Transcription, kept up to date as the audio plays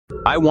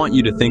I want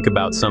you to think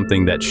about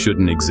something that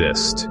shouldn't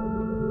exist.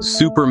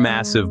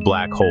 Supermassive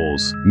black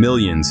holes,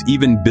 millions,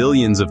 even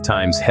billions of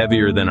times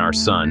heavier than our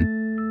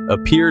sun,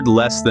 appeared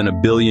less than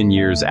a billion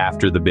years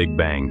after the Big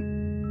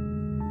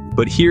Bang.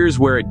 But here's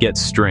where it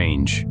gets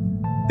strange.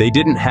 They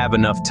didn't have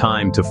enough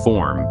time to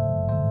form.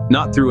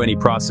 Not through any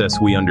process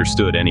we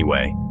understood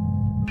anyway.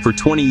 For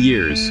 20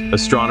 years,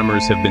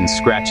 astronomers have been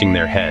scratching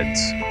their heads.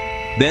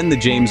 Then the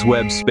James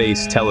Webb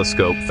Space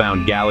Telescope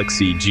found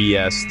galaxy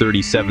GS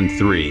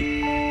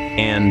 373,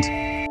 and,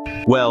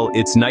 well,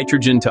 its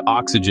nitrogen to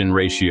oxygen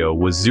ratio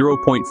was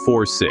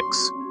 0.46.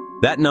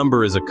 That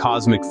number is a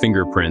cosmic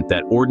fingerprint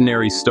that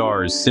ordinary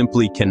stars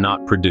simply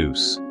cannot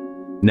produce.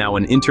 Now,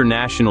 an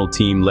international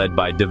team led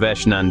by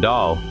Devesh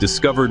Nandal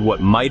discovered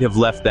what might have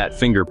left that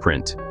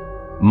fingerprint.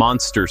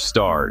 Monster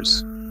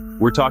stars.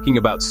 We're talking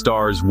about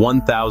stars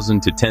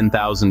 1,000 to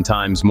 10,000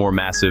 times more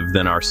massive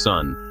than our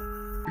sun.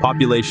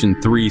 Population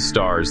 3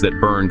 stars that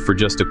burned for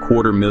just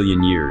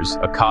 250,000 years,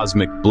 a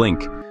cosmic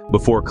blink,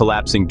 before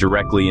collapsing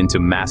directly into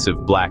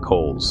massive black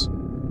holes.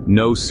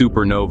 No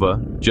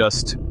supernova,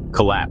 just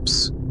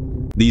collapse.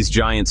 These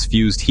giants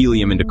fused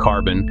helium into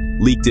carbon,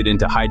 leaked it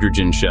into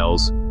hydrogen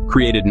shells,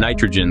 created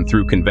nitrogen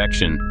through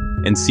convection,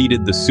 and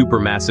seeded the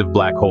supermassive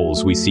black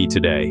holes we see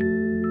today.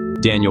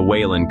 Daniel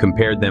Whalen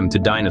compared them to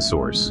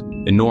dinosaurs,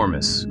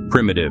 enormous,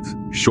 primitive,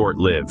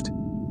 short-lived.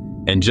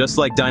 And just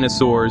like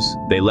dinosaurs,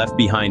 they left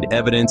behind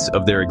evidence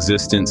of their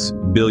existence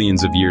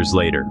billions of years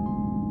later.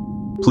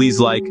 Please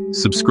like,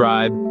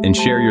 subscribe, and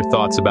share your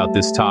thoughts about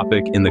this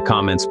topic in the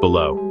comments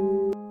below.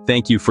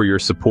 Thank you for your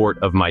support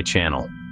of my channel.